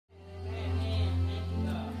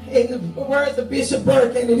in the words of Bishop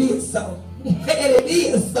Burke, and it is so. And it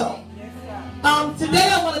is so. Today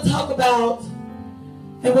I want to talk about,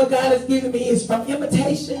 and what God has given me is from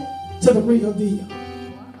imitation to the real deal.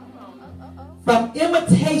 From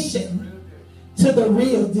imitation to the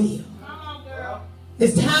real deal.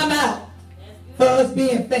 It's time out for us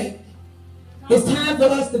being fake. It's time for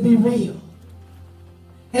us to be real.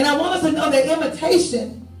 And I want us to know that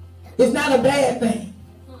imitation is not a bad thing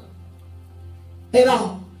at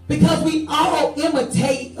all. Because we all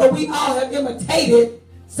imitate, or we all have imitated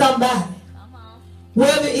somebody.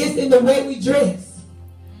 Whether it's in the way we dress,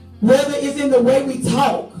 whether it's in the way we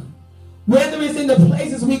talk, whether it's in the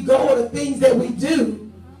places we go or the things that we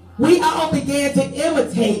do, we all began to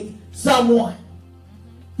imitate someone.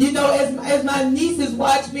 You know, as my nieces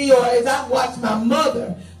watch me, or as I watch my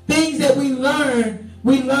mother, things that we learn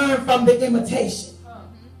from the imitation.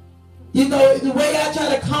 You know, the way I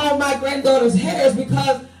try to comb my granddaughter's hair is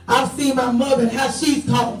because I've seen my mother and how she's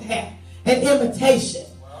combed hair, an imitation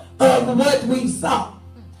of what we saw.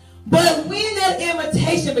 But when that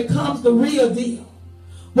imitation becomes the real deal,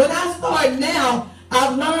 when I start now,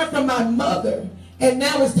 I've learned from my mother, and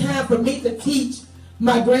now it's time for me to teach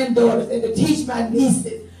my granddaughters and to teach my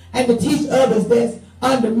nieces and to teach others that's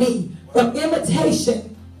under me. From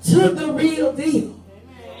imitation to the real deal.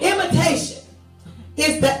 Imitation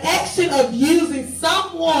is the action of using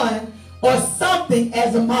someone or something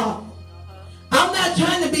as a model. I'm not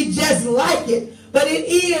trying to be just like it, but it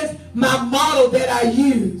is my model that I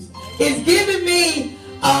use. It's giving me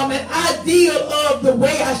an ideal of the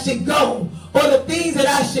way I should go, or the things that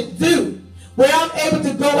I should do, where I'm able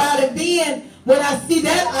to go out, and then when I see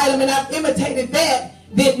that item and I've imitated that,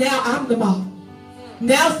 then now I'm the model.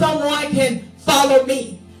 Now someone can follow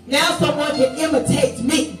me. Now someone can imitate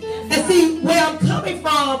me. And see where I'm coming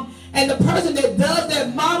from, and the person that does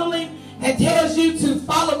that modeling and tells you to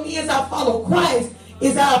follow me as I follow Christ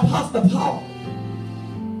is our Apostle Paul.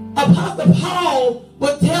 Apostle Paul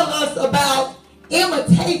would tell us about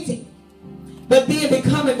imitating, but then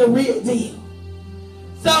becoming the real deal.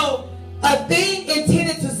 So, a thing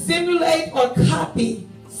intended to simulate or copy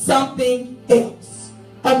something else.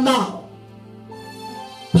 A model.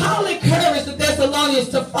 Paul encouraged the Thessalonians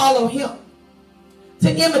to follow him,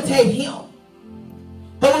 to imitate him.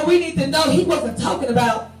 But what we need to know, he wasn't talking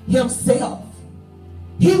about himself.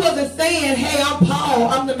 He wasn't saying, hey, I'm Paul,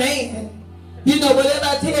 I'm the man. You know, whatever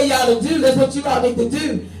I tell y'all to do, that's what you all need to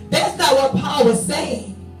do. That's not what Paul was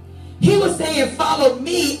saying. He was saying, follow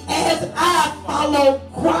me as I follow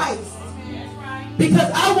Christ.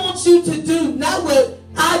 Because I want you to do not what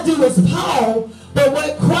I do as Paul, but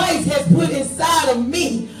what Christ has put inside of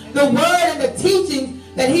me. The word and the teaching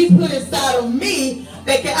that he's put inside of me,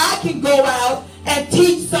 that I can go out and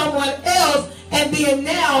teach someone else. And then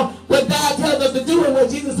now, what God tells us to do and what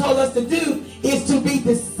Jesus told us to do is to be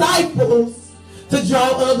disciples to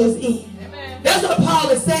draw others in. Amen. That's what Paul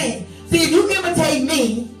is saying. See, if you imitate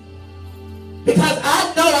me, because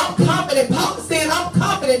I know I'm confident, Paul is saying I'm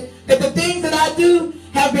confident that the things that I do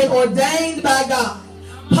have been ordained by God.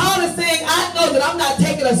 Paul is saying I know that I'm not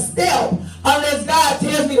taking a step unless God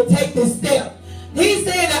tells me to take this step. He's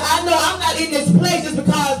saying that I know I'm not in this place just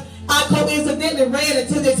because I coincidentally ran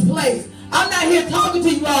into this place. I'm not here talking to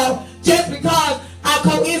you all just because I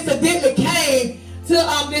coincidentally came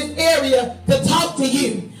to this area to talk to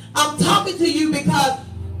you. I'm talking to you because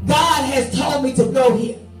God has told me to go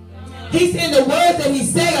here. He's saying the words that he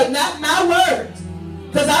said are not my words.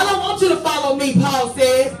 Because I don't want you to follow me, Paul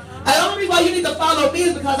says. The only reason why you need to follow me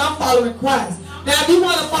is because I'm following Christ. Now, if you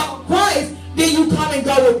want to follow Christ, then you come and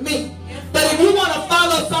go with me. But if you want to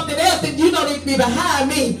follow something else, then you don't need to be behind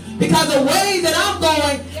me. Because the way that I'm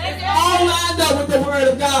going is all lined up with the word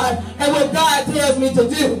of God and what God tells me to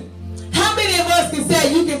do. How many of us can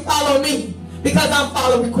say you can follow me because I'm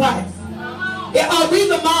following Christ? Are we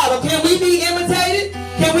the model? Can we be imitated?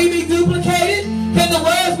 Can we be duplicated? Can the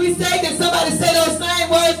words we say, can somebody say those same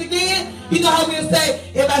words again? You know how we'll say,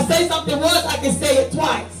 if I say something once, I can say it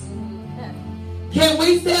twice. Can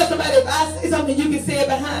we tell somebody, if I say something, you can say it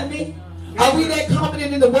behind me? Are we that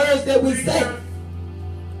confident in the words that we say?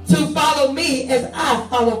 To follow me as I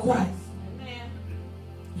follow Christ.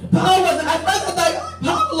 Paul wasn't, at first I thought, oh,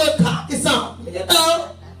 Paul a little cocky something, you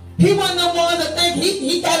know. He wasn't the one to think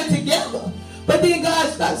he got it together. But then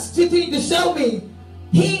God continued to show me,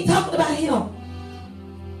 he ain't talking about him.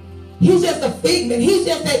 He's just a figment. He's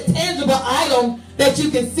just that tangible item that you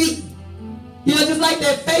can see. You know, just like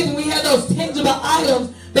that faith, when we have those tangible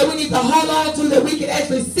items that we need to hold on to, that we can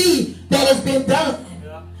actually see that has been done.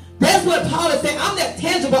 Yeah. That's what Paul is saying. I'm that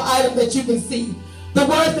tangible item that you can see. The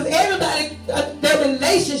words of everybody, their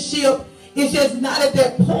relationship is just not at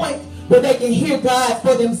that point where they can hear God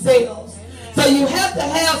for themselves. So you have to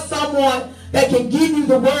have someone that can give you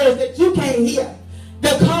the words that you can't hear,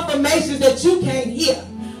 the confirmations that you can't hear.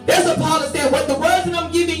 That's what Paul is saying. What the words that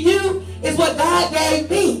I'm giving you is what God gave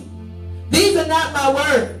me. These are not my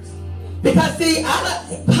words. Because see,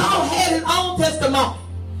 Paul had his own testimony.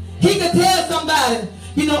 He could tell somebody,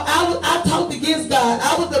 you know, I talked against God.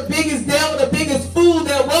 I was the biggest devil, the biggest fool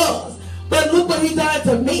there was. But look what he done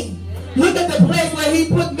to me. Look at the place where he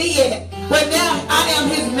put me at. Where now I am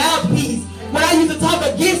his mouthpiece. When I used to talk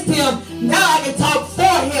against him, now I can talk for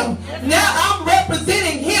him. Now I'm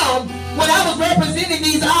representing him when I was representing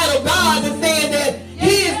these idol gods and saying that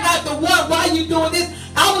he is not the one. Why are you doing this?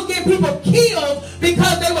 I was getting people killed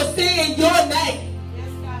because they were saying your name.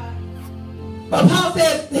 Yes, God. But Paul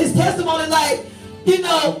says his testimony, like, you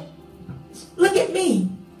know, look at me.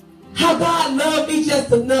 How God loved me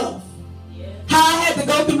just enough. Yeah. How I had to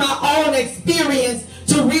go through my own experience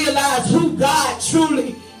to realize who God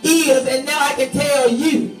truly is. And now I can tell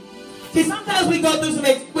you. See, sometimes we go through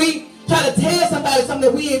we try to tell somebody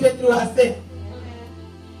something that we ain't been through ourselves.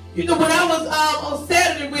 You know, when I was on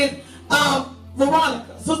Saturday with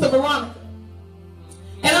Veronica, Sister Veronica,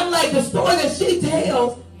 and I'm like, the story that she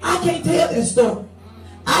tells, I can't tell that story.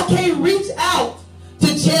 I can't reach out to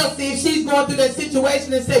Chelsea if she's going through that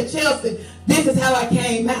situation and say, Chelsea, this is how I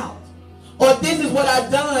came out. Or this is what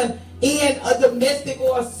I've done in a domestic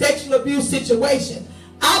or a sexual abuse situation.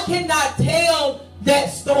 I cannot tell that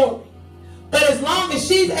story. But as long as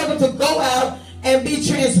she's able to go out and be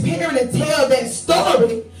transparent and tell that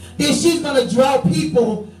story, then she's going to draw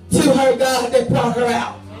people to her God that brought her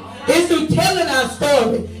out. It's through telling our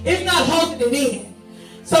story. It's not holding it in.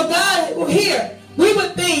 So God, here, we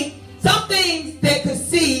would think some things that could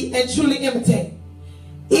see and truly imitate.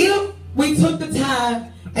 If we took the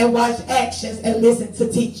time and watched actions and listened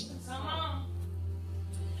to teachings.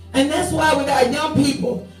 And that's why with our young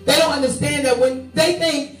people, they don't understand that when they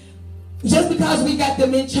think just because we got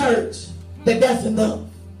them in church, that's enough.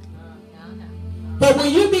 But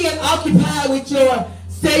when you're being occupied with your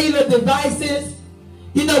cellular devices,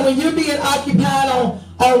 you know, when you're being occupied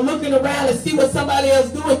on looking around and see what somebody else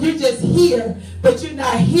is doing, you're just here, but you're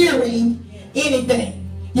not hearing anything.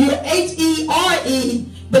 You're H-E-R-E,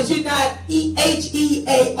 but you're not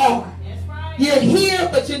H-E-A-R. You're here,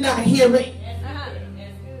 but you're not hearing.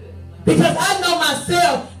 Because I know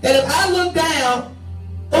myself that if I look down,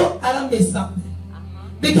 oh, I done missed something.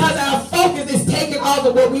 Because our focus is taken off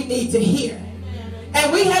of what we need to hear.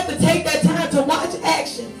 And we have to take that time to watch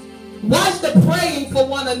actions. Watch the praying for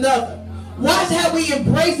one another. Watch how we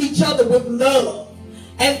embrace each other with love.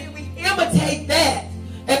 And then we imitate that.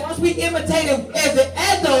 And once we imitate it as an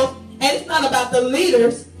adult, and it's not about the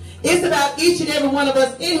leaders, it's about each and every one of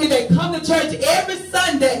us in here that come to church every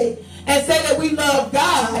Sunday and say that we love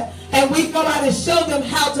God, and we go out and show them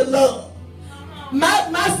how to love.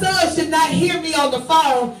 My son should not hear me on the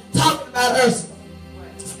phone talking about Ursula.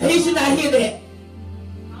 He should not hear that.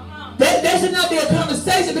 There should not be a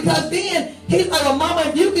conversation, because then he's like, well, Mama,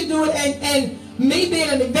 if you can do it and me being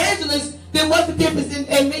an evangelist, then what's the difference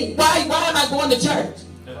in me? Why am I going to church?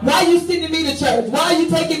 Why are you sending me to church? Why are you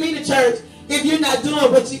taking me to church if you're not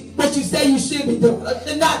doing what you say you should be doing or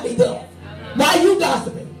should not be doing? Why are you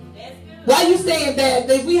gossiping? Why are you saying bad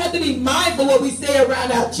things? We have to be mindful what we say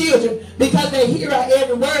around our children, because they hear our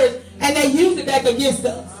every word and they use it back against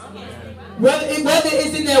us. Whether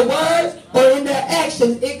it's in their words or in their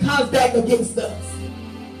actions, it comes back against us.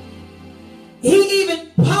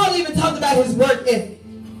 Paul even talked about his work ethic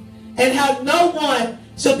and how no one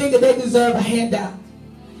should think that they deserve a handout.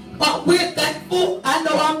 But we're thankful. I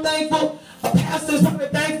know I'm thankful. A pastor's probably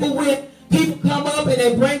thankful when people come up and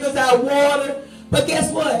they bring us our water. But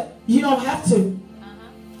guess what? You don't have to.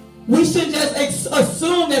 We should just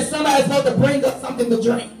assume that somebody's supposed to bring us something to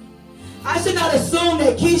drink. I should not assume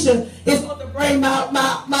that Keisha is supposed to bring my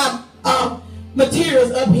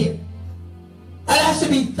materials up here. And I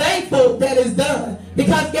should be thankful that it's done.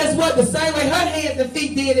 Because guess what? The same way her hands and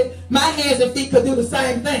feet did it, my hands and feet could do the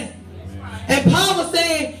same thing. And Paul was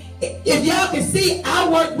saying, if y'all can see, I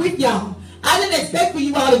work with y'all. I didn't expect for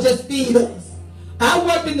you all to just feed us. I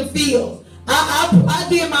worked in the fields. I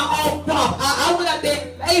did my own crop. I went out there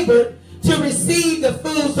and labored to receive the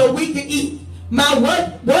food so we could eat. My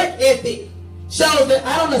work ethic shows that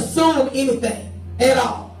I don't assume anything at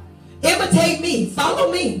all. Imitate me.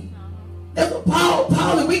 Follow me. That's what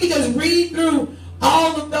Paul, and we can just read through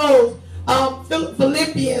all of those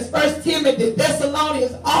Philippians, 1 Timothy,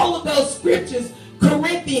 Thessalonians, all of those scriptures,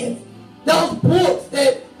 Corinthians, those books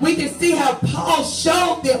that we can see how Paul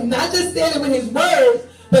showed them, not just said it with his words,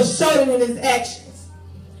 but showed it in his actions.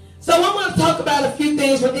 So I'm going talk about a few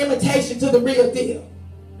things from imitation to the real deal.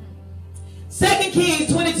 2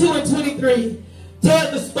 Kings 22 and 23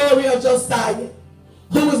 tells the story of Josiah,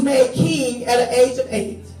 who was made king at an age of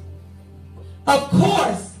 8. Of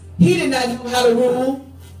course, he did not know how to rule,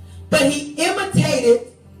 but he imitated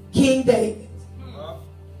King David.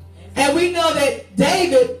 And we know that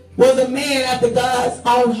David was a man after God's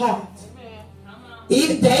own heart.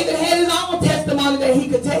 Even David had his own testimony that he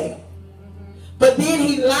could tell. But then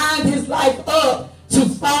he lined his life up to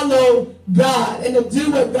follow God and to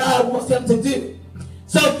do what God wants him to do.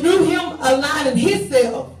 So through him aligning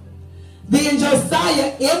himself, then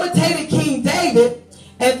Josiah imitated King David,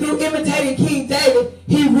 and through imitating King David,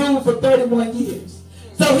 he ruled for 31 years.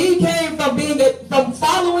 So he came from from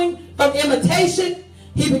following, from imitation,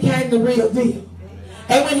 he became the real deal.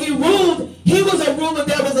 And when he ruled, he was a ruler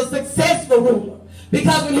that was a successful ruler.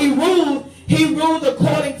 Because when he ruled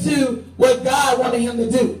according to what God wanted him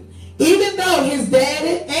to do. Even though his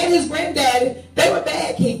daddy and his granddaddy, they were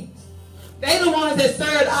bad kings. They the ones that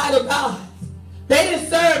served idol gods. They didn't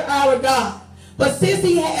serve our God. But since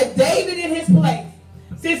he had David in his place,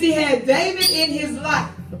 since he had David in his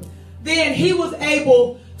life, then he was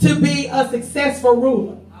able to be a successful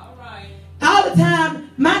ruler. All right. All the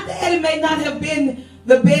time, my daddy may not have been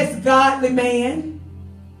the best godly man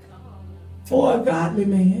or a godly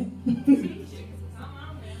man.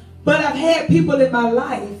 But I've had people in my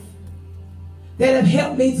life that have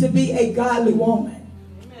helped me to be a godly woman.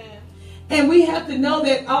 Amen. And we have to know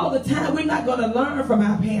that all the time we're not going to learn from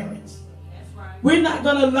our parents. That's right. We're not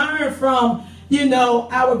going to learn from,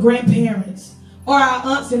 our grandparents or our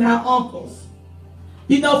aunts and our uncles.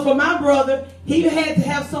 For my brother, he had to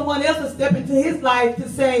have someone else to step into his life to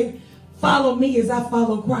say, follow me as I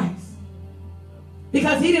follow Christ.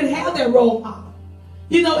 Because he didn't have that role model.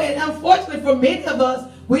 And unfortunately for many of us,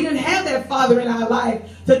 we didn't have that father in our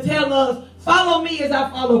life to tell us, follow me as I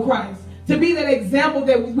follow Christ. To be that example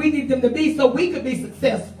that we need them to be so we could be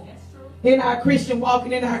successful in our Christian walk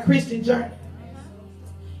and in our Christian journey.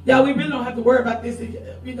 Y'all, we really don't have to worry about this.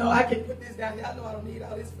 I can put this down. Y'all know I don't need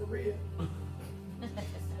all this for real.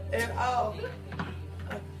 At all.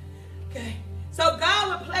 Okay. So God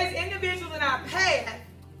will place individuals in our path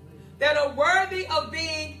that are worthy of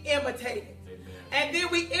being imitated. And then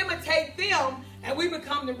we imitate them and we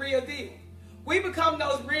become the real deal. We become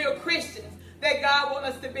those real Christians that God wants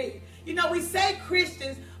us to be. We say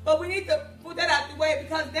Christians, but we need to put that out the way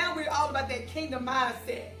because now we're all about that kingdom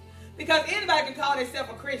mindset. Because anybody can call themselves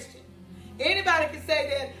a Christian. Anybody can say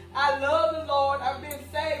that I love the Lord, I've been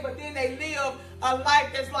saved, but then they live a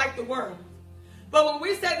life that's like the world. But when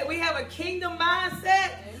we say that we have a kingdom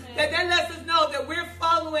mindset, that lets us know that we're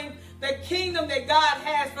following the kingdom that God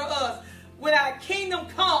has for us. When our kingdom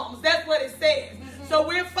comes, that's what it says. So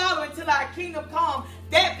we're following till our kingdom comes,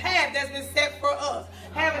 that path that's been set for us,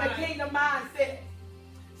 having a kingdom mindset.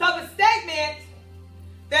 So the statement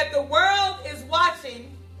that the world is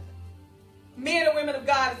watching men and women of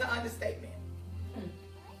God is an understatement.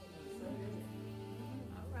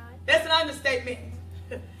 That's an understatement.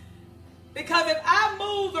 Because if I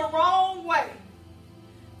move the wrong way,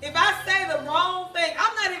 if I say the wrong thing,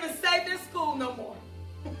 I'm not even safe in school no more.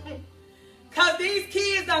 Because these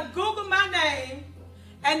kids done Googled my name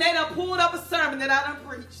and they done pulled up a sermon that I done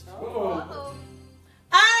preached. Uh-oh.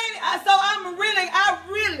 I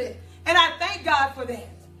really, and I thank God for that.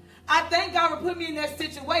 I thank God for putting me in that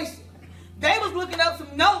situation. They was looking up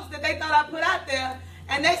some notes that they thought I put out there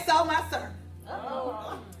and they saw my sermon.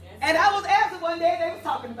 Uh-oh. And I was absent one day and they was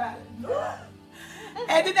talking about it.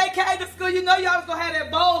 And then they came to school, y'all was going to have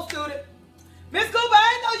that bold student. Miss Cooper, I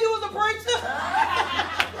didn't know you was a preacher.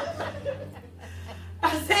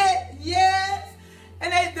 I said, yes.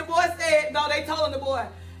 And the boy said, no, they told him, the boy,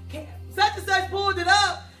 such and such pulled it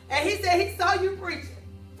up. And he said he saw you preaching.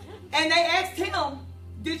 And they asked him,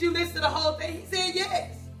 did you listen to the whole thing? He said,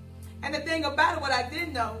 yes. And the thing about it, what I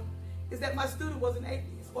didn't know, is that my student was an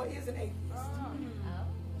atheist, or is an atheist.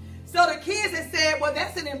 So the kids had said, well,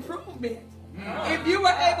 that's an improvement. If you were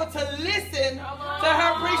able to listen to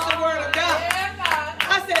her preach the word of God.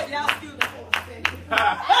 I said, y'all excuse me for a second.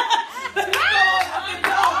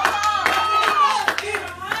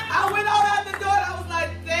 I went on out the door and I was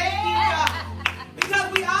like, thank you, God. Because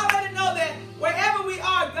we already know that wherever we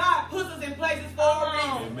are, God puts us in places for a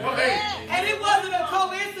reason. And it wasn't a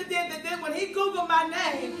coincidence that then when he Googled my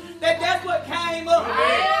name, that's what came up.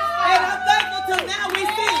 And I'm thankful till now we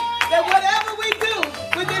see that whatever we do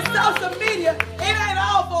with this social media, it ain't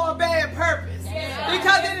all for a bad purpose.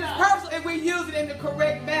 Because it is personal if we use it in the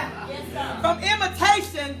correct manner. From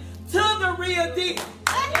imitation to the real deal.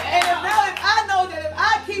 And if I know that if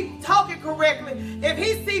I keep talking correctly, if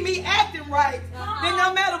he see me acting right, then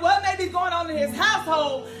no matter what may be going on in his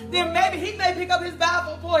household, then maybe he may pick up his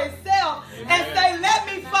Bible for himself and say, let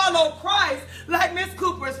me follow Christ like Miss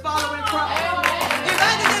Cooper is following Christ. If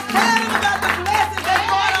I can just tell him about the blessings that's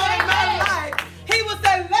going on in my life, he would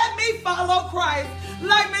say, let me follow Christ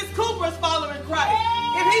like Miss Cooper is following Christ.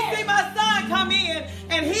 If he see my son come in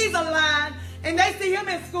and he's aligned and they see him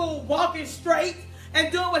in school walking straight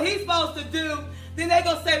and doing what he's supposed to do, then they're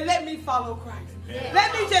going to say, let me follow Christ. Yeah.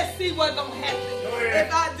 Let me just see what's going to happen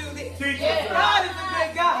if I do this. God is a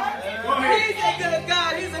good God. He's a good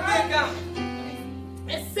God. He's a good God.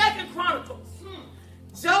 In 2 Chronicles,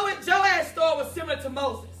 Joash's story was similar to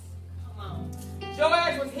Moses.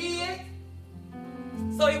 Joash was hid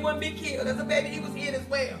so he wouldn't be killed. As a baby, he was hid as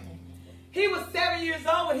well. He was 7 years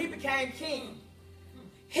old when he became king.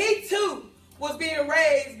 He too was being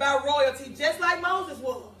raised by royalty just like Moses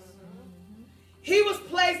was. He was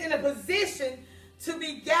placed in a position to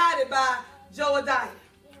be guided by Joadiah.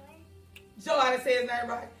 I didn't say his name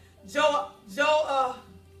right. Joadiah.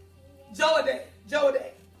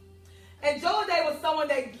 And Joadiah was someone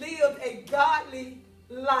that lived a godly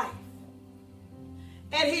life.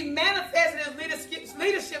 And he manifested his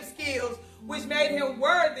leadership skills, which made him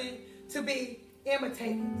worthy to be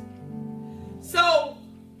imitated. So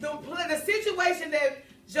the situation that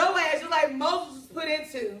Joash, like Moses, was put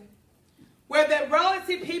into, where the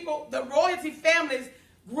royalty families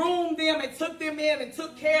groomed them and took them in and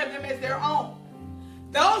took care of them as their own.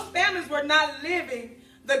 Those families were not living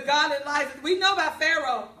the godly lives. We know about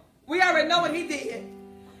Pharaoh. We already know what he did.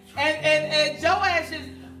 And Joash's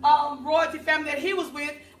royalty family that he was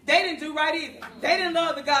with, they didn't do right either. They didn't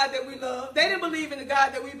love the God that we love. They didn't believe in the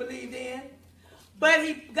God that we believed in. But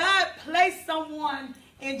God placed someone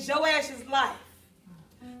in Joash's life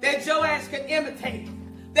that Joash could imitate.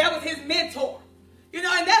 That was his mentor. You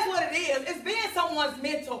know, and that's what it is. It's being someone's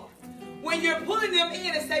mentor. When you're pulling them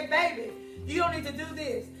in and say, baby, you don't need to do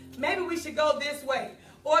this. Maybe we should go this way.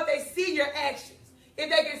 Or if they see your actions. If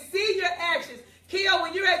they can see your actions. Keo,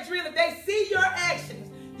 when you're at drill, if they see your actions,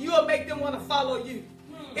 you will make them want to follow you.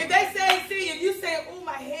 If they say, see you, you say, oh,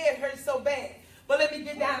 my head hurts so bad, but let me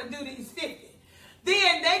get down and do these 50.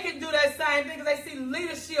 Then they can do that same thing because they see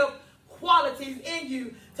leadership qualities in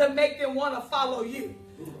you to make them want to follow you.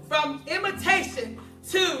 From imitation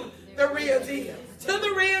to the real deal. To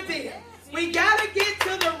the real deal. We got to get to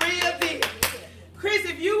the real deal. Chris,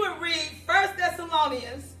 if you would read 1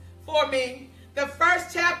 Thessalonians for me, the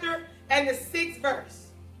 1st chapter and the 6th verse.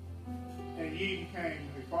 And ye became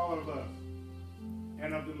a follower of us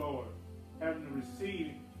and of the Lord, having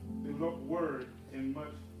received the word in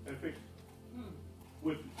much affection,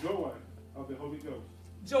 with joy of the Holy Ghost.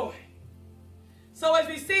 Joy. So as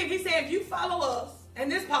we see, he said, if you follow us,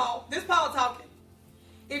 and this Paul talking,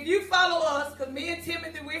 if you follow us, because me and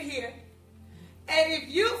Timothy, we're here, and if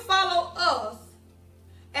you follow us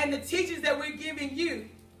and the teachings that we're giving you,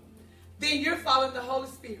 then you're following the Holy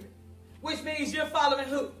Spirit, which means you're following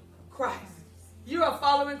who? Christ. You are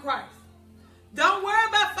following Christ. Don't worry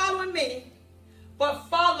about following me, but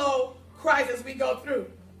follow Christ as we go through.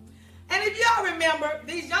 And if y'all remember,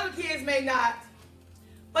 these younger kids may not,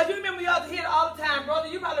 but you remember y'all hear it all the time, brother.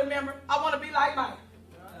 You probably remember, I want to be like Mike.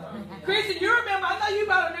 Christian, you remember, I know you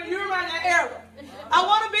probably remember, you were around that era. I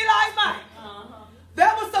want to be like Mike.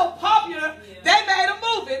 That was so popular, they made a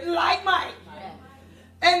movie, Like Mike.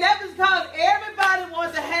 And that was because everybody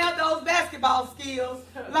wants to have those basketball skills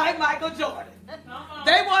like Michael Jordan.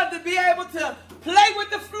 They wanted to be able to play with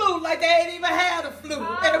the flute like they ain't even had a flute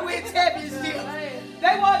and win championships.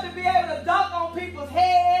 They wanted to be able to dunk on people's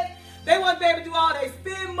heads. They wanted to be able to do all their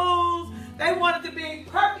spin moves. They wanted to be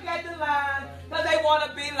perfect at the line because they want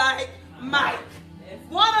to be like Mike.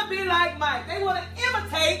 Want to be like Mike. They want to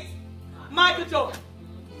imitate Michael Jordan.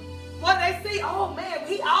 What they see, oh man,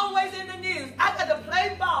 he always in the news. I got to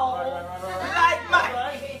play ball like Mike.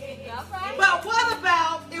 But what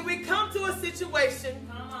about if we come to a situation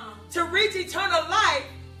to reach eternal life,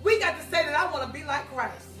 we got to say that I want to be like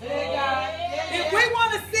Christ. If we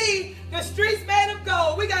want to see the streets made of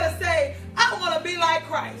gold, we got to say, I want to be like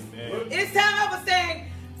Christ. It's time I was saying,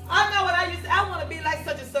 I know what I used to say, I want to be like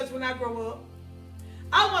such and such when I grow up.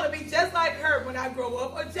 I want to be just like her when I grow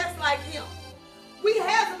up, or just like him. We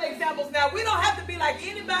have some examples now. We don't have to be like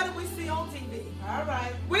anybody we see on TV. All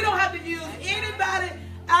right. We don't have to use anybody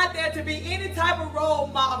out there to be any type of role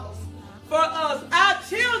models for us. Our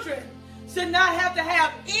children should not have to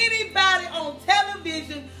have anybody on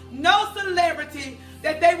television, no celebrity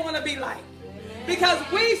that they want to be like. Because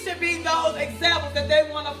we should be those examples that they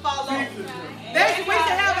want to follow. We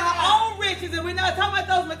should have our own riches, and we're not talking about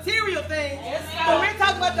those material things, but we're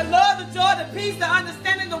talking about the love, the joy, the peace, the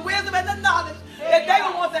understanding, the wisdom, and the knowledge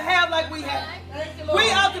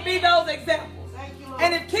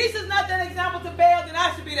Keisha's not that example to bear, then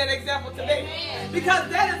I should be that example to bear. Because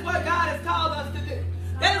that is what God has called us to do.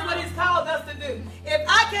 That is what He's called us to do. If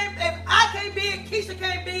I can't be it, Keisha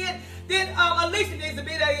can't be it, then Alicia needs to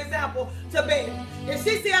be that example to bear. If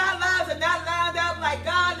she see our lives are not lined up like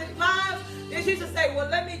God's lives, then she should say, well,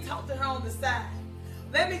 let me talk to her on the side.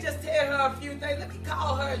 Let me just tell her a few things. Let me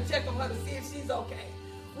call her and check on her to see if she's okay.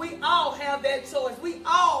 We all have that choice. We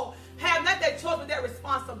all have not that choice, but that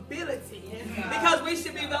responsibility. Because we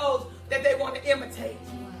should be those that they want to imitate.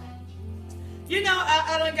 You know,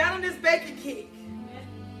 I done got on this bacon kick.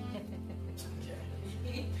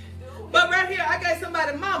 But right here, I got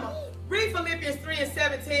somebody, Mama. Read Philippians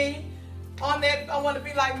 3:17. On that, I want to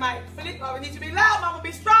be like Mike. I need you to be loud, Mama.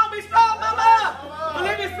 Be strong, Mama.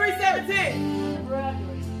 Philippians 3:17.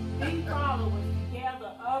 Brethren, be followers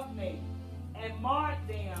together of me, and mark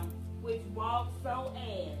them which walk so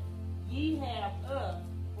as ye have us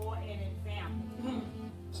for an example.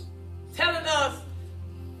 Telling us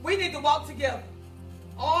we need to walk together,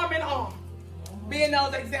 arm in arm, being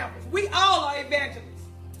those examples. We all are evangelists.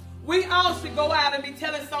 We all should go out and be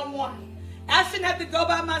telling someone. I shouldn't have to go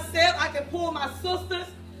by myself. I can pull my sisters,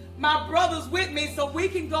 my brothers with me so we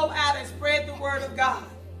can go out and spread the word of God.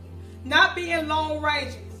 Not being lone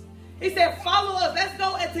rangers. He said, follow us. Let's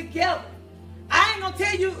go and together. I ain't going to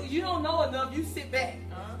tell you, you don't know enough. You sit back.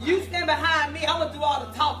 You stand behind me. I'm going to do all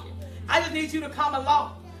the talking. I just need you to come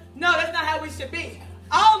along. No, that's not how we should be.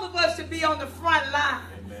 All of us should be on the front line.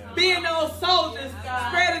 Being those soldiers,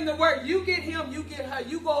 spreading the word. You get him, you get her.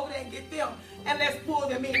 You go over there and get them. And let's pull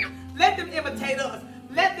them in. Let them imitate us.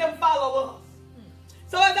 Let them follow us.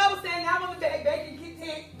 So as I was saying, I'm on the bacon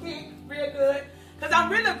kick real good. Because I'm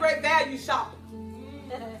really a great value shopper.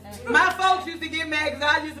 My folks used to get mad because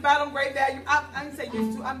I used to buy them great value. I didn't say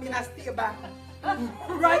used to. I mean, I still buy them.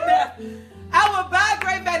 Right now. I would buy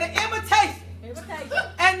great value. Imitation.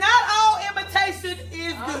 And not all imitation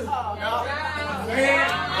is good. Not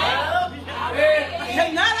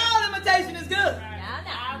all imitation is good.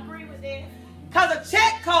 I agree with that. Because a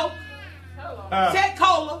check Coke, check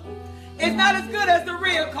cola, is not as good as the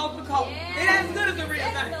real Coca-Cola. It ain't as good as the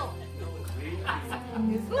real thing.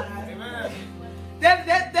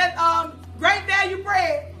 That great value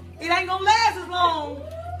bread, it ain't gonna last as long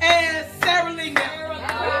as Sarah Lee milk.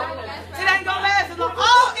 It ain't gonna last as long.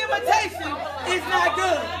 All imitation is not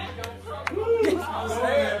good. And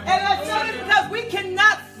I tell you because we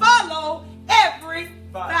cannot follow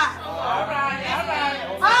everybody.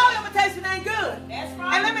 All imitation ain't good.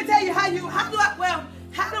 And let me tell you how do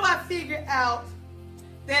I figure out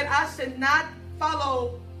that I should not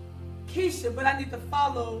follow Keisha, but I need to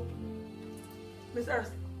follow Miss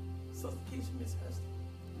Ursula. Sister Keisha, Miss Ursula.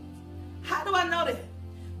 How do I know that?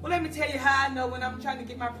 Well, let me tell you how I know when I'm trying to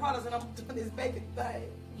get my products and I'm doing this baking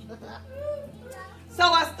thing. So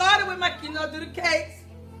I started with my, do the cakes.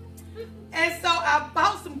 And so I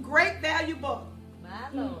bought some great value butter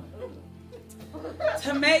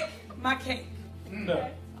to make my cake.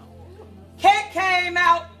 Cake came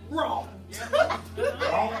out wrong. The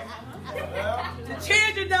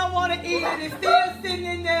children don't want to eat it. It's still sitting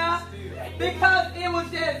in there because it was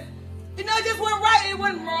just, it just wasn't right. It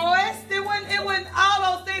wasn't moist. It wasn't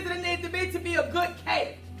all those things that it needed to be a good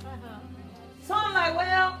cake. So I'm like,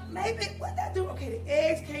 well, maybe what I do? Okay, the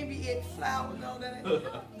eggs can't be it. Flour, no, that ain't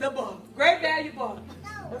the butter. Great value butter.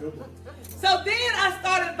 So then I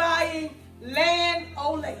started buying Land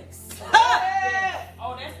O'Lakes.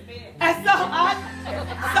 Oh, that's big. And so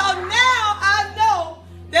now I know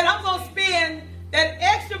that I'm gonna spend that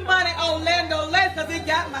extra money on Land O'Lakes because it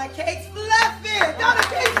got my cakes fluffy. Don't it,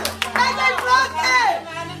 Keisha? Ain't they fluffy?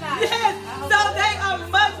 Yes. So they are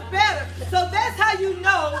much better. So that's how you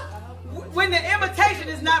know when the imitation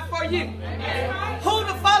is not for you. Who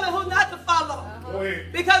to follow, who not to follow.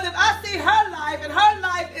 Because if I see her life and her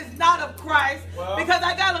life is not of Christ, because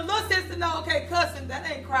I got a little sense to know, okay, cussing, that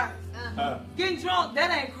ain't Christ. Getting drunk,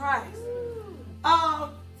 that ain't Christ.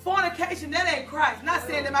 Fornication, that ain't Christ. Not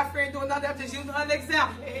saying that my friend doing nothing, I'm just using her as an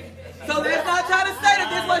example. So let's not try to say that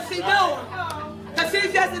this is what she's doing. Because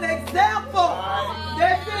she's just an example.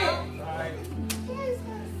 That's it.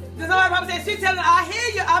 That's all I'm saying. She's telling her, I hear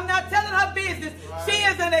you. I'm not telling her business. She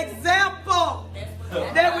is an example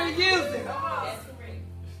that we're using.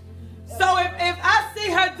 So if I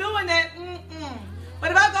see her doing that,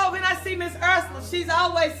 But if I go over and I see Miss Ursula, she's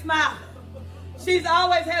always smiling. She's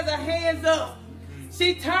always has her hands up.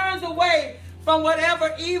 She turns away from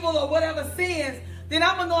whatever evil or whatever sins. Then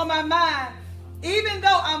I'm going to know in my mind, even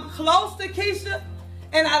though I'm close to Keisha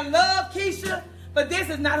and I love Keisha, but this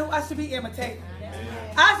is not who I should be imitating.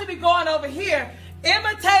 I should be going over here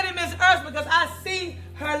imitating Miss Ursula because I see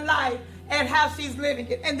her life and how she's living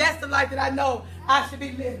it. And that's the life that I know I should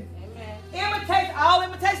be living. Amen. All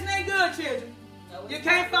imitation ain't good, children. No, You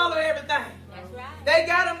can't follow everything. That's right. They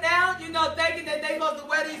got them now, thinking that they supposed to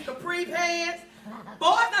wear these capri pants.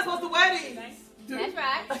 Boys not supposed to wear these. That's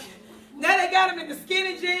right. Now they got them in the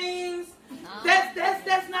skinny jeans.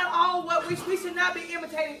 That's not all what we should not be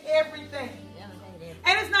imitating everything.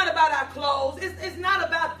 And it's not about our clothes. It's not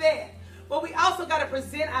about that. But we also got to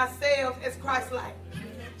present ourselves as Christ-like.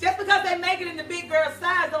 Just because they make it in the big girl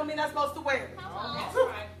size don't mean I'm supposed to wear it. That's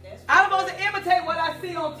right. I'm supposed to imitate what I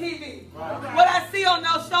see on TV, what I see on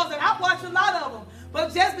those shows, and I watch a lot of them.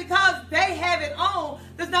 But just because they have it on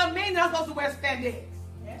does not mean that I'm supposed to wear spandex.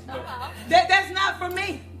 That's not for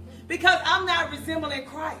me, because I'm not resembling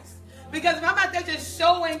Christ. Because if I'm out there just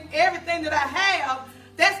showing everything that I have,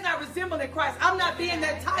 that's not resembling Christ. I'm not being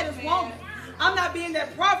that Titus woman. I'm not being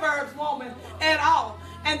that Proverbs woman at all.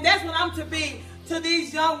 And that's what I'm to be to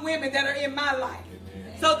these young women that are in my life,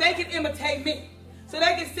 so they can imitate me. So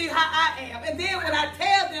they can see how I am. And then when I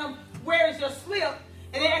tell them, where is your slip?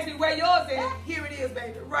 And they ask me where yours is, here it is,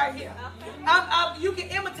 baby, right here. You can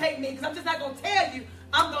imitate me, because I'm just not going to tell you.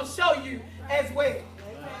 I'm going to show you as well.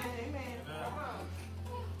 Amen.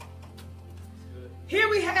 Here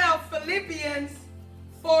we have Philippians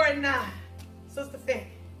 4:9. Sister Fanny.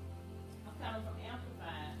 I'm coming from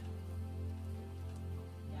Amplified.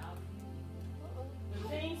 The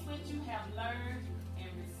things which you have learned and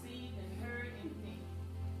received and heard in me.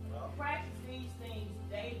 Practice these things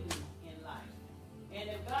daily in life. And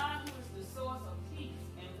the God who is the source of peace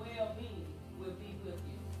and well-being will be with you.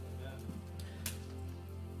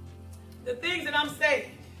 The things that I'm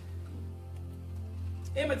saying,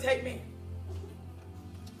 imitate me.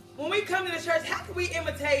 When we come to the church, how can we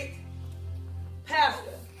imitate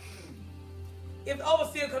pastor if the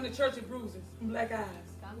overseer come to church with bruises and black eyes?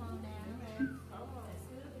 Come on now.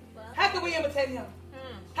 How can we imitate him?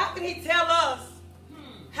 How can he tell us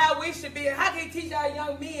how we should be? And how can he teach our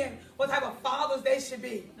young men what type of fathers they should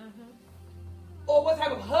be? Or what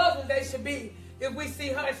type of husbands they should be if we see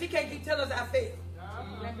her? She can't keep telling us how I feel.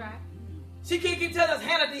 That's right. She can't keep telling us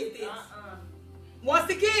Hannah did this. Once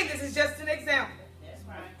again, this is just an example. That's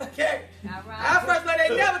right. Okay? All right. Our first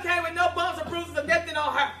lady never came with no bumps or bruises or nothing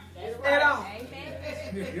on her at all.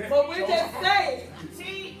 Amen. But we're just saying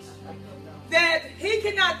that he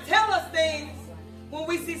cannot tell us things when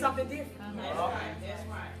we see something different. That's right. That's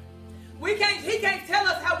right. He can't tell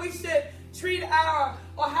us how we should treat or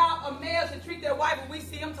how a male should treat their wife when we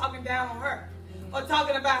see him talking down on her or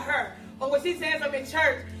talking about her. Or when she says something in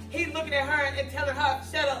church, he's looking at her and telling her,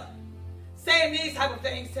 shut up. Saying these type of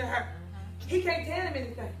things to her. He can't tell him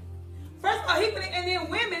anything. First of all, and then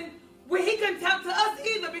women, he couldn't talk to us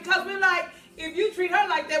either, because we're like, if you treat her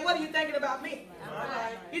like that, what are you thinking about me?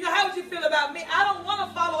 You know, how would you feel about me? I don't want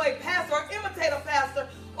to follow a pastor or imitate a pastor.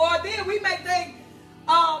 Or then we may think,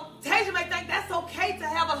 Tasia may think that's okay to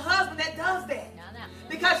have a husband that does that.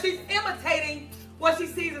 Because she's imitating what she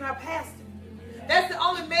sees in her pastor. That's the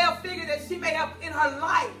only male figure that she may have in her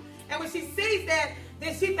life. And when she sees that,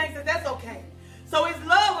 then she thinks that that's okay. So it's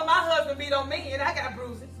love when my husband beat on me and I got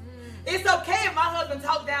bruises. It's okay if my husband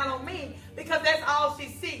talk down on me, because that's all she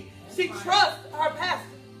sees. She trusts her pastor.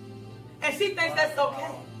 And she thinks that's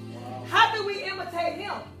okay. How do we imitate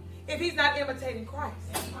him if he's not imitating Christ?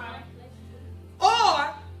 Or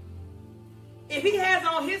if he has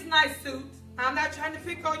on his nice suit, I'm not trying to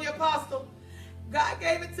pick on your apostle. God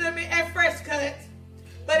gave it to me at Fresh Cut.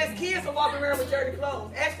 But his kids are walking around with dirty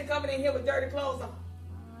clothes. Ashton coming in here with dirty clothes on.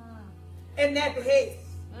 And nappy heads.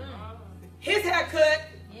 His hair cut,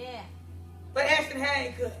 but Ashton hair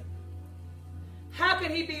ain't cut. How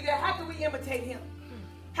can he be there? How can we imitate him?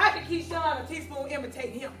 How can Keyshawn and Teaspoon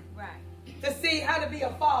imitate him? Right. To see how to be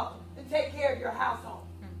a father, to take care of your household.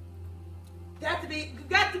 Got to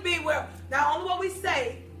be where not only what we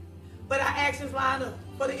say, but our actions line up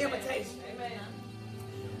for the imitation. Amen.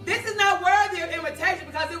 This is not worthy of imitation,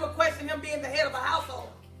 because it would question him being the head of a household,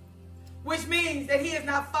 which means that he is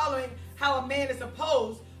not following how a man is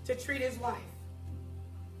supposed to treat his wife.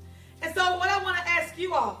 And so what I want to ask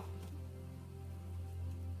you all,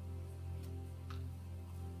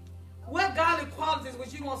 what godly qualities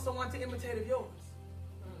would you want someone to imitate of yours?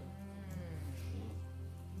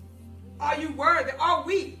 Are you worthy? Are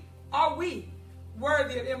we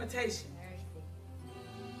worthy of imitation?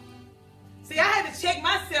 See, I had to check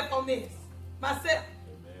myself on this. Myself.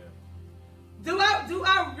 Do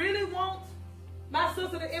I really want my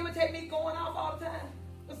sister to imitate me going off all the time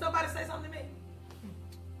when somebody say something to me?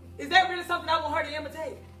 Is that really something I want her to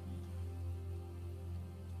imitate?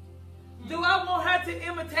 Do I want her to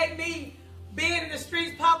imitate me being in the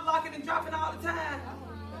streets, pop locking and dropping all the time?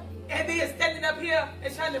 and then standing up here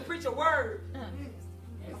and trying to preach a word?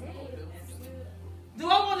 Do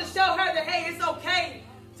I want to show her that, hey, it's okay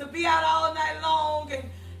to be out all night long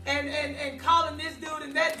and calling this dude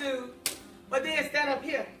and that dude, but then stand up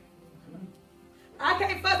here? I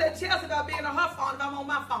can't fuss at Chelsea about being on her phone if I'm on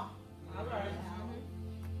my phone. All right.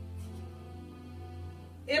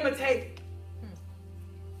 Imitate.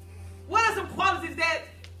 What are some qualities that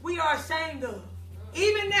we are ashamed of?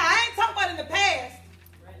 Even now, I ain't talking about in the past.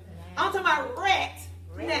 I'm talking about right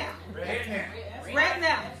now. Right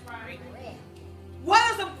now. What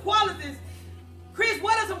are some qualities, Chris,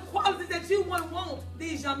 what are some qualities that you would want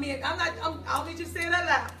these young men? I don't need you to say it out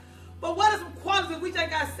loud. But what are some qualities we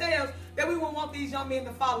take ourselves that we would want these young men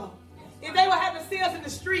to follow? If they were having see us in the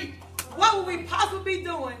street, what would we possibly be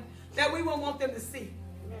doing that we would want them to see?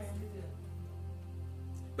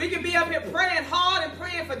 We could be up here praying hard and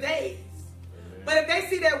praying for days. But if they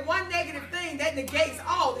see that one negative thing, that negates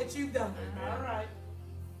all that you've done. All right.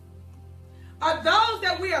 Are those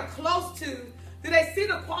that we are close to, do they see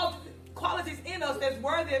the qualities in us that's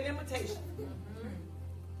worthy of imitation?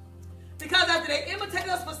 Because after they imitate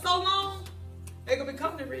us for so long, they're going to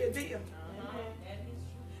become the real deal.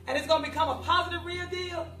 And it's going to become a positive real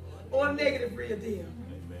deal or a negative real deal.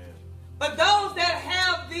 But those that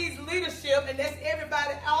have these leadership, and that's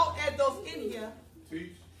everybody, all adults in here,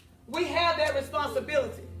 we have that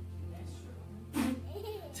responsibility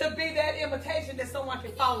to be that imitation that someone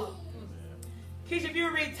can follow. Keisha, if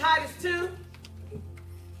you read Titus 2.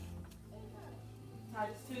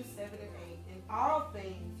 Titus 2, 7 and 8. In all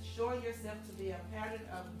things, showing yourself to be a pattern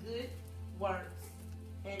of good works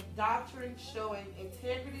and doctrine, showing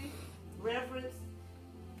integrity, reverence,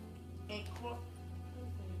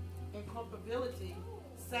 incorporability,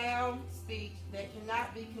 sound speech that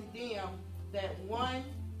cannot be condemned, that one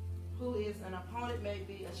who is an opponent may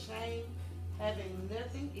be ashamed, having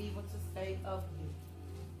nothing evil to say of you.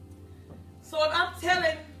 So if I'm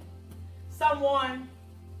telling someone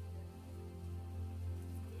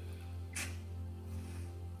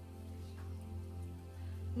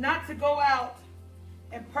not to go out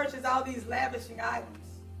and purchase all these lavishing items,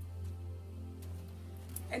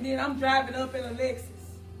 and then I'm driving up in a Lexus,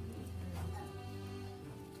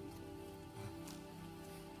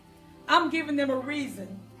 I'm giving them a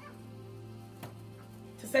reason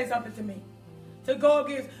to say something to me, to go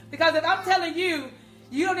against. Because if I'm telling you,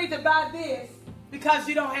 you don't need to buy this because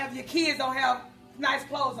you don't have, your kids don't have nice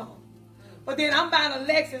clothes on, but then I'm buying a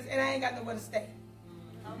Lexus and I ain't got nowhere to stay.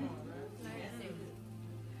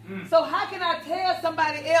 So how can I tell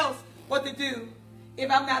somebody else what to do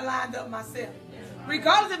if I'm not lined up myself?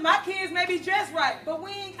 Regardless if my kids may be dressed right, but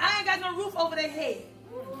I ain't got no roof over their head.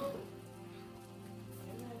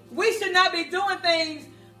 We should not be doing things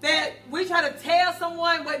that we try to tell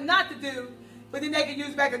someone what not to do, but then they can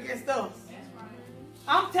use back against us.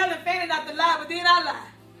 I'm telling Fanny not to lie, but then I lie.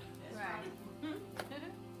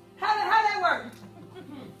 How that work?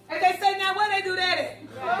 And they say, now where they do that at?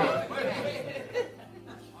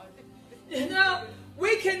 You know,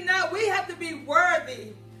 we have to be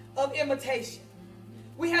worthy of imitation.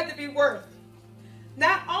 We have to be worthy.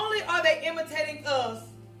 Not only are they imitating us,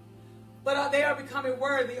 but they are becoming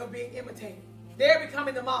worthy of being imitated. They're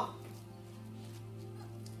becoming the model.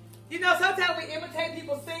 You know, sometimes we imitate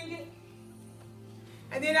people singing,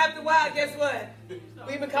 and then after a while, guess what?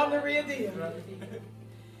 We become the real deal.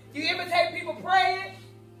 You imitate people praying.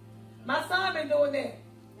 My son been doing that.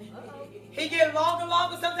 He get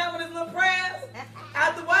longer sometimes with his little prayers.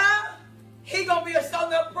 After a while, he gonna be a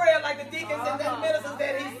showing up prayer like the deacons and the ministers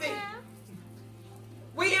that he sees.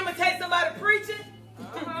 We imitate somebody preaching,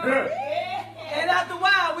 and after a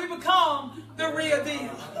while, we become the real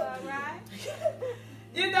deal.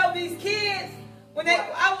 You know, these kids,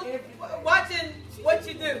 I was watching What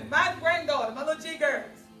You Do. My granddaughter, my little G girls.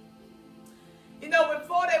 You know,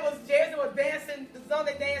 before Jason was dancing, the song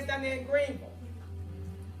they danced down there in Greenville.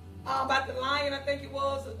 About the lion, I think it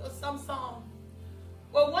was, or some song.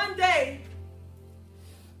 Well, one day,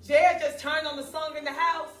 Jared just turned on the song in the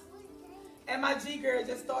house, and my G girl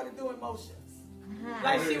just started doing motions.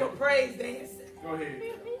 Like she was praise dancing. Go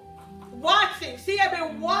ahead. Watching. She had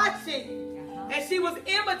been watching, and she was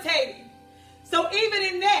imitating. So even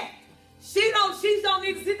in that, she don't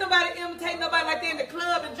need to see nobody imitate nobody like that in the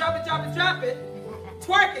club and drop it,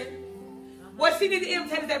 twerking. What she need to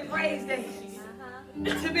imitate is that praise dance.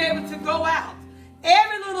 To be able to go out.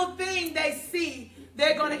 Every little thing they see,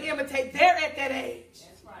 they're going to imitate. They're at that age.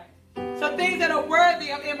 That's right. So things that are worthy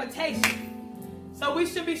of imitation. So we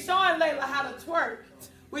should be showing Layla how to twerk.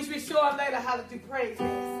 We should be showing Layla how to do praise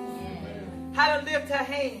dance. How to lift her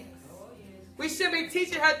hands. We should be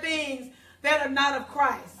teaching her things that are not of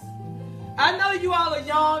Christ. I know you all are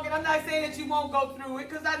young, and I'm not saying that you won't go through it,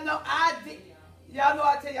 because I know I did. Y'all know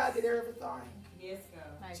I tell you I did everything. Yes,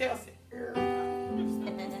 God. Chelsea.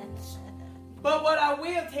 But what I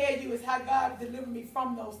will tell you is how God delivered me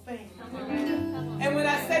from those things. And when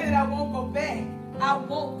I say that I won't go back, I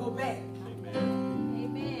won't go back.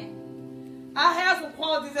 Amen. I have some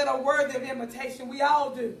qualities that are worthy of imitation. We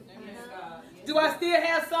all do. Yes, God. Yes. Do I still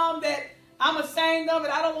have some that I'm ashamed of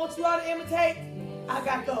and I don't want you all to imitate? I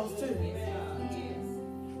got those too. Yes, God. Yes.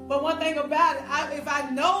 But one thing about it, if I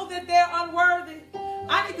know that they're unworthy,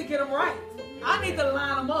 I need to get them right. I need to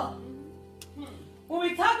line them up. When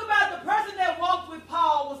we talk about the person that walked with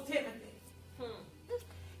Paul was Timothy.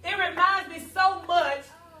 It reminds me so much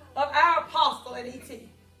of our apostle at E.T.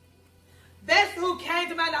 That's who came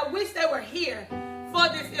to mind. I wish they were here for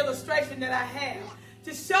this illustration that I have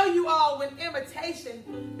to show you all when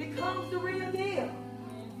imitation becomes the real deal.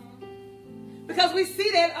 Because we see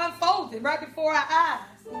that unfolding right before our eyes.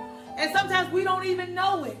 And sometimes we don't even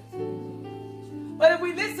know it. But if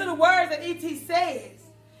we listen to the words that E.T. says,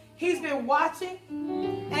 he's been watching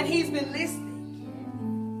and he's been listening.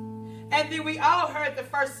 And then we all heard the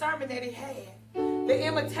first sermon that he had. The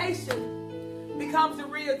imitation becomes the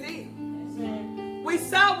real deal. We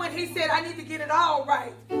saw when he said, I need to get it all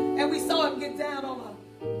right. And we saw him get down on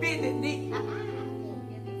a bended knee.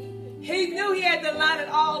 He knew he had to line it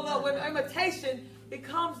all up when imitation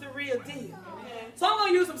becomes the real deal. So I'm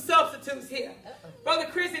going to use some substitutes here. Brother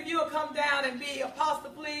Chris, if you will come down and be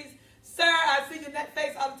apostle, please. Sir, I see your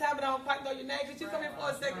face all the time, but I don't quite know your name. Could you come in for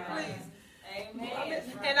a second, please? Amen.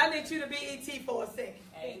 And I need you to be E.T. for a second.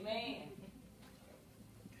 Amen.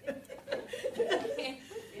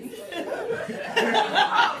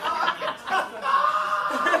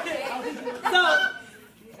 So,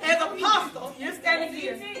 as apostle, you're standing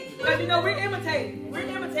here. Because you know, we're imitating. We're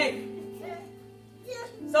imitating.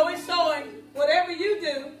 So it's showing whatever you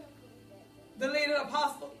do, the leader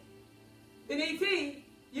apostle, in E.T.,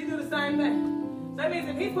 you do the same thing. So that means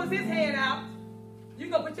if he puts his hand out, you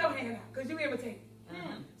go put your hand out because you imitate.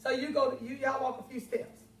 So you go, y'all walk a few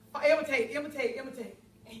steps. Imitate, imitate, imitate.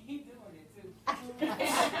 He's doing it too.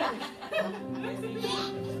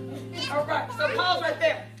 All right, so pause right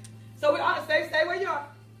there. So we ought to stay where you are.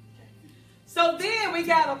 So then we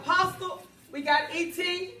got apostle, we got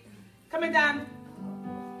E.T. coming down.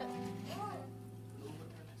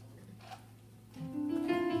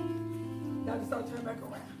 Y'all just don't turn back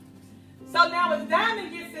around. So now as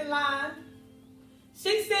Diamond gets in line,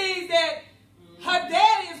 she sees that her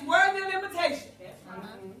daddy is worthy of imitation.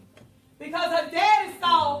 Because her daddy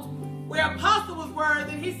saw where apostle was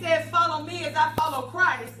worthy, he says, follow me as I follow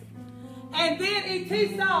Christ. And then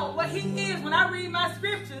E.T. saw what he is. When I read my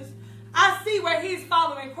scriptures, I see where he's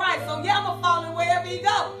following Christ. So yeah, I'm going to follow him wherever he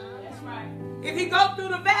goes. That's right. If he goes through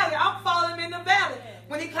the valley, I'm following him in the valley.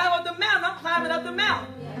 When he climbs up the mountain, I'm climbing up the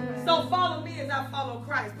mountain. So follow me as I follow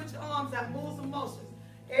Christ. Put your arms out, move some motions.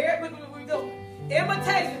 Everybody, what we doing?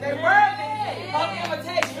 Imitation. They're worthy of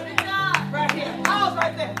imitation. Right here. Pause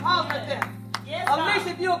right there. Pause right there. Yes, Alicia,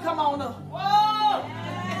 if you'll come on up. whoa!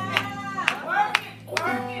 Work it,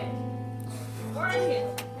 work it, work it.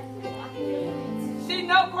 She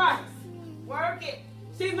know Christ. Work it.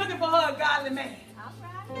 She's looking for her a godly man. All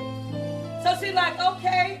right. So she's like,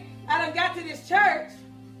 okay, I done got to this church.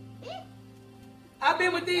 I've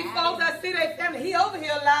been with these folks. I see their family. He over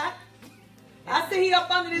here a lot. I see he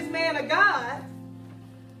up under this man of God.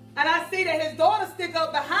 And I see that his daughter stick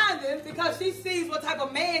up behind him because she sees what type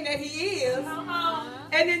of man that he is.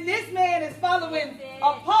 And then this man is following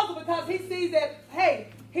apostle because he sees that, hey,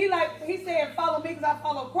 he's saying follow me because I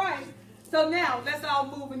follow Christ. So now let's all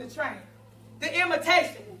move in the train. The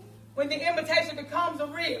imitation. When the imitation becomes a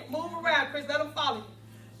real. Move around, Chris. Let them follow you.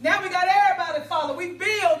 Now we got everybody follow. We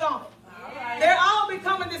build on it. They're all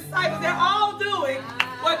becoming disciples. They're all doing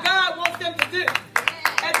what God wants them to do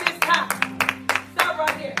at this time. Stop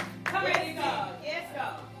right here. Come here, you go. Yes,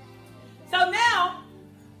 God. So now,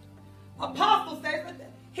 apostle says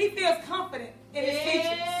he feels confident in his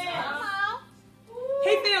teachings.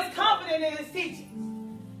 He feels confident in his teachings.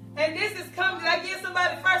 And this is coming. Did I give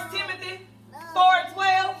somebody 1 Timothy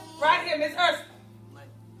 4:12? Right here, Miss Ursula.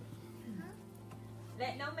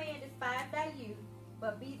 Let no man despise thy youth,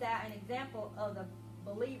 but be thou an example of the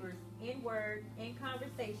believers in word, in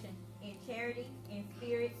conversation, in charity, in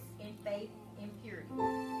spirit, in faith, in purity.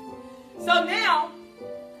 So now,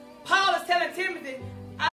 Paul is telling Timothy,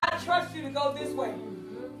 I trust you to go this way.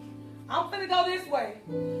 I'm going to go this way.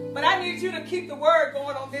 But I need you to keep the word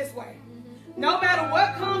going on this way. No matter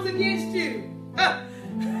what comes against you.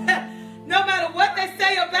 No matter what they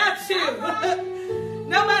say about you.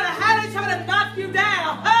 No matter how they try to knock you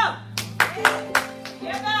down.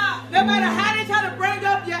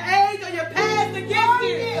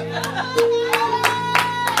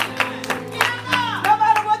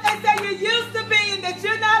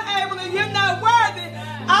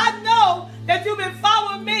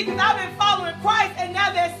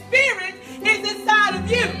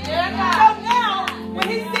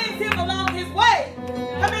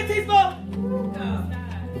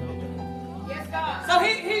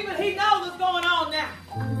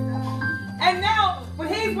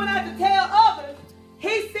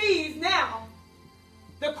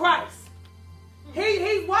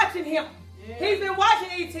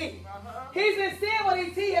 He's been seeing what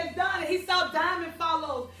E.T. has done, and he saw Diamond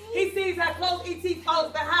follows. He sees how close E.T.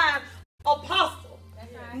 follows behind Apostle.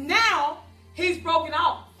 That's right. Now, he's broken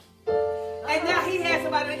off. And now he has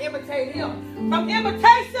somebody to imitate him. From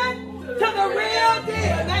imitation to the real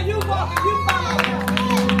deal. Now you walk and you follow him.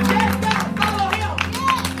 Yes, God, follow him.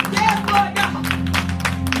 Yes, Lord God.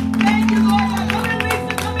 Thank you, Lord God. Come in,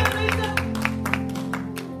 Lisa. Come in, Lisa.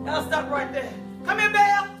 Y'all stop right there. Come in,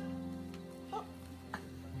 Belle.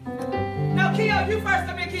 No, Keo, you first.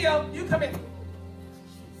 Come in, Keo. You come in.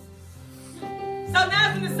 So now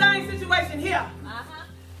it's in the same situation here.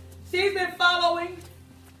 She's been following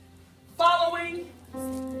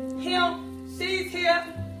him. She's here.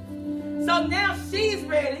 So now she's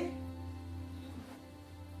ready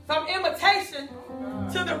from imitation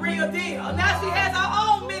to the real deal. Now she has her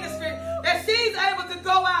own ministry that she's able to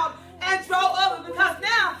go out and draw others, because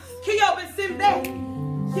now Keo been sitting back.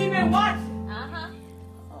 She been watching.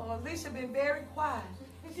 Oh, Alicia been very quiet.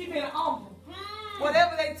 She been humble.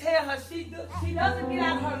 Whatever they tell her, she doesn't get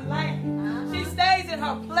out of her lane. She stays in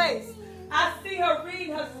her place. I see her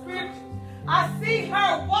reading her scriptures. I see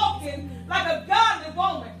her walking like a godly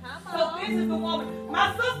woman. So this is the woman.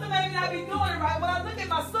 My sister may not be doing it right. When I look at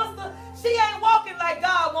my sister, she ain't walking like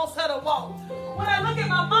God wants her to walk. When I look at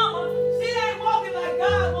my mama, she ain't walking like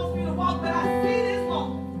God wants me to walk. But I see this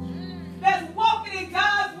woman that's walking in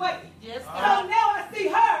God's way. Yes, so now I see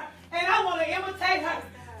her, and I want to imitate her.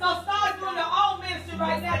 So start doing your own ministry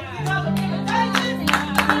right now. You can know the imitation.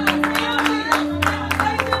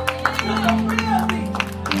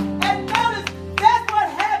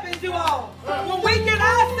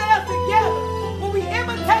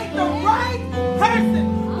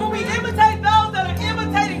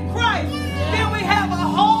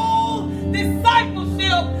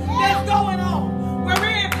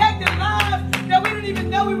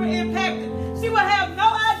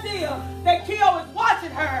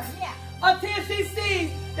 Until she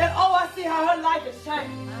sees that, oh, I see how her life has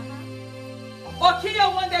changed. Or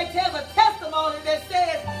Keo one day tells a testimony that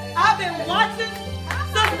says, I've been watching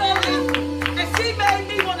Sister Alicia, and she made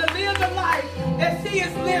me want to live the life that she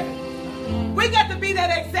is living. We got to be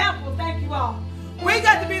that example, thank you all. We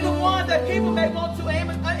got to be the ones that people may want to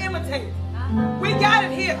imitate. We got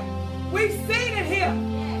it here. We've seen it here.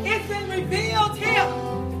 It's been revealed here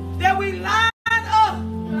that we line up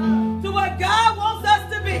to what God wants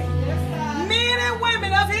us to be. Men and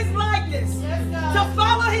women of his likeness. To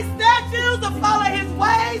follow his statutes, to follow his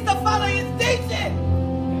ways, to follow his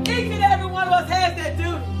teaching. Each and every one of us has that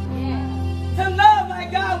duty. To love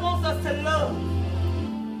like God wants us to love.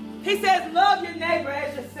 He says, love your neighbor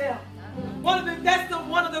as yourself. That's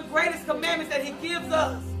one of the greatest commandments that he gives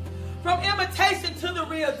us. From imitation to the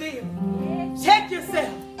real deal. Check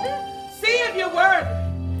yourself. See if you're worthy.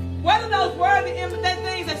 What are those worthy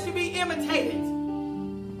things that should be imitated?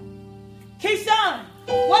 Keyshawn,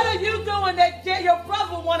 what are you doing that your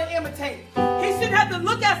brother will want to imitate? He shouldn't have to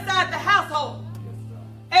look outside the household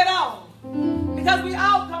at all. Because we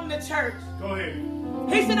all come to church. Go ahead.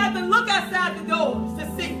 He shouldn't have to look outside the doors to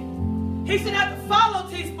see. He shouldn't have to follow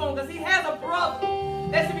Teaspoon because he has a brother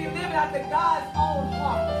that should be living out to God's own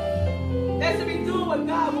heart. That should be doing what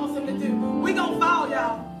God wants him to do. We gonna follow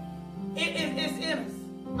y'all. It's in us.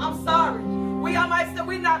 I'm sorry. We all might say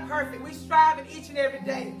we're not perfect. We striving each and every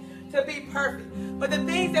day to be perfect. But the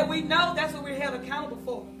things that we know, that's what we're held accountable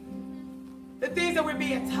for. The things that we're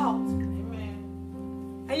being taught.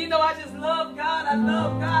 Amen. And you know, I just love God. I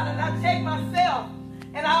love God. And I check myself.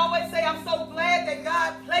 And I always say I'm so glad that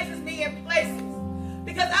God places me in places.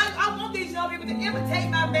 Because I want these young people to imitate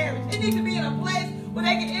my marriage. It needs to be in a place where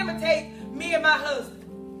they can imitate me and my husband.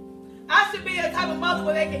 I should be the type of mother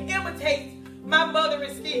where they can imitate my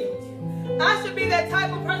mothering skills. I should be that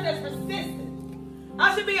type of person that's persistent.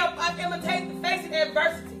 I should be imitating facing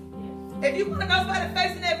adversity. If you want to know somebody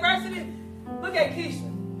facing adversity, look at Keisha.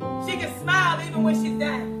 She can smile even when she's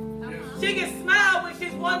down. She can smile when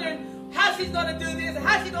she's wondering how she's going to do this and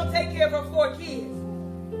how she's going to take care of her 4 kids.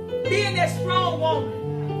 Being that strong woman.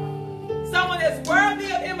 Someone that's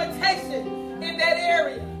worthy of imitation in that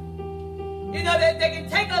area. You know, that they can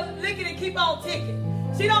take a licking and keep on ticking.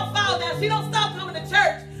 She don't fall down. She don't stop coming to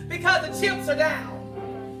church because the chips are down.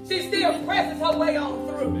 She still presses her way on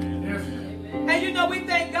through. And you know, we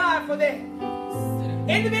thank God for that.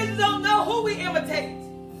 Individuals don't know who we imitate.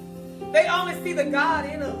 They only see the God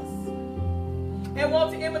in us and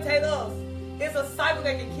want to imitate us. It's a cycle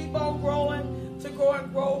that can keep on growing to grow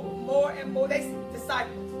and grow more and more. They see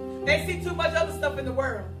disciples. They see too much other stuff in the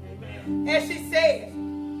world. And she said,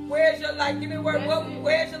 where's your light? Give me a word.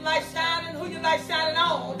 Where's your light shining? Who your light shining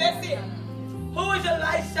on? That's it. Who is your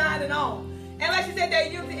light shining on? And like she said,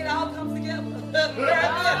 that unity, it all comes together. Because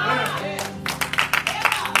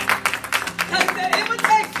that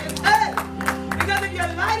imitation, because if your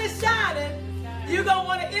light is shining, you're going to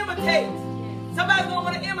want to imitate. Somebody's going to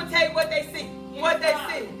want to imitate what they see. What they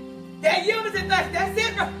see. That unity, that's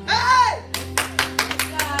it. Hey!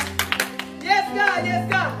 Yes, God, yes,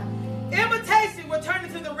 God. Imitation will turn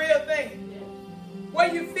into the real thing.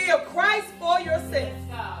 Where you feel Christ for yourself.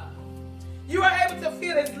 You are able to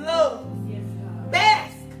feel His love.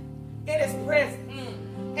 Bask in His presence.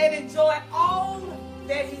 And enjoy all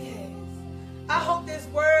that He has. I hope this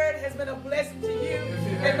word has been a blessing to you.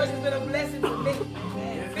 As much as it's been a blessing to me.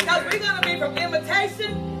 Because we're going to be from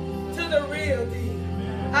imitation to the real deal.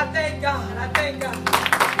 I thank God. I thank God.